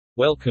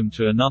Welcome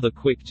to another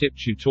quick tip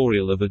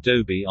tutorial of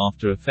Adobe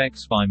After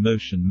Effects by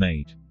Motion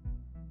Made.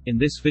 In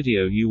this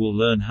video you will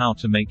learn how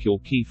to make your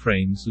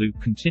keyframes loop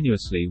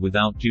continuously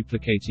without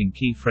duplicating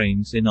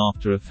keyframes in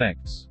After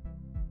Effects.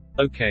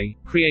 Okay,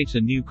 create a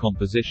new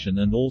composition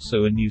and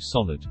also a new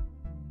solid.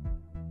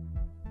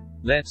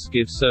 Let's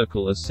give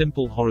circle a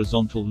simple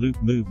horizontal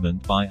loop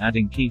movement by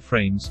adding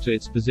keyframes to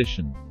its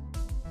position.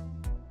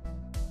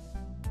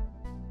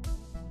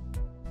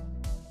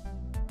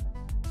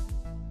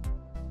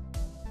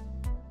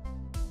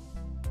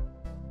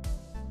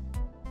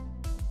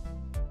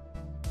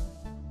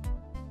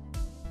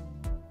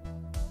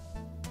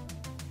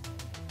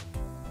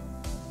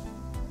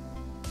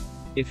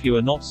 If you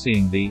are not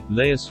seeing the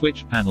layer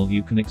switch panel,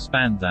 you can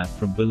expand that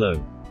from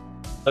below.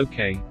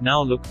 Okay,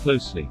 now look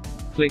closely.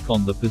 Click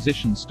on the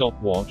position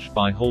stopwatch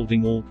by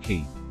holding Alt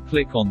key.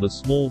 Click on the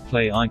small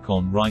play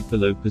icon right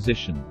below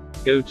position.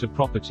 Go to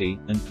Property,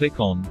 and click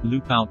on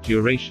Loop Out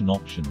Duration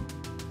option.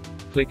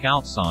 Click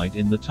outside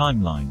in the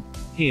timeline.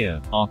 Here,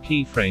 our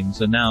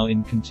keyframes are now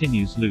in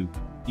continuous loop.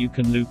 You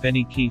can loop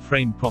any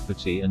keyframe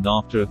property and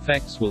After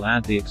Effects will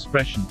add the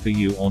expression for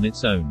you on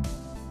its own.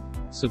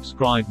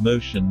 Subscribe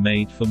Motion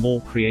Made for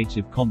more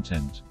creative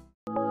content.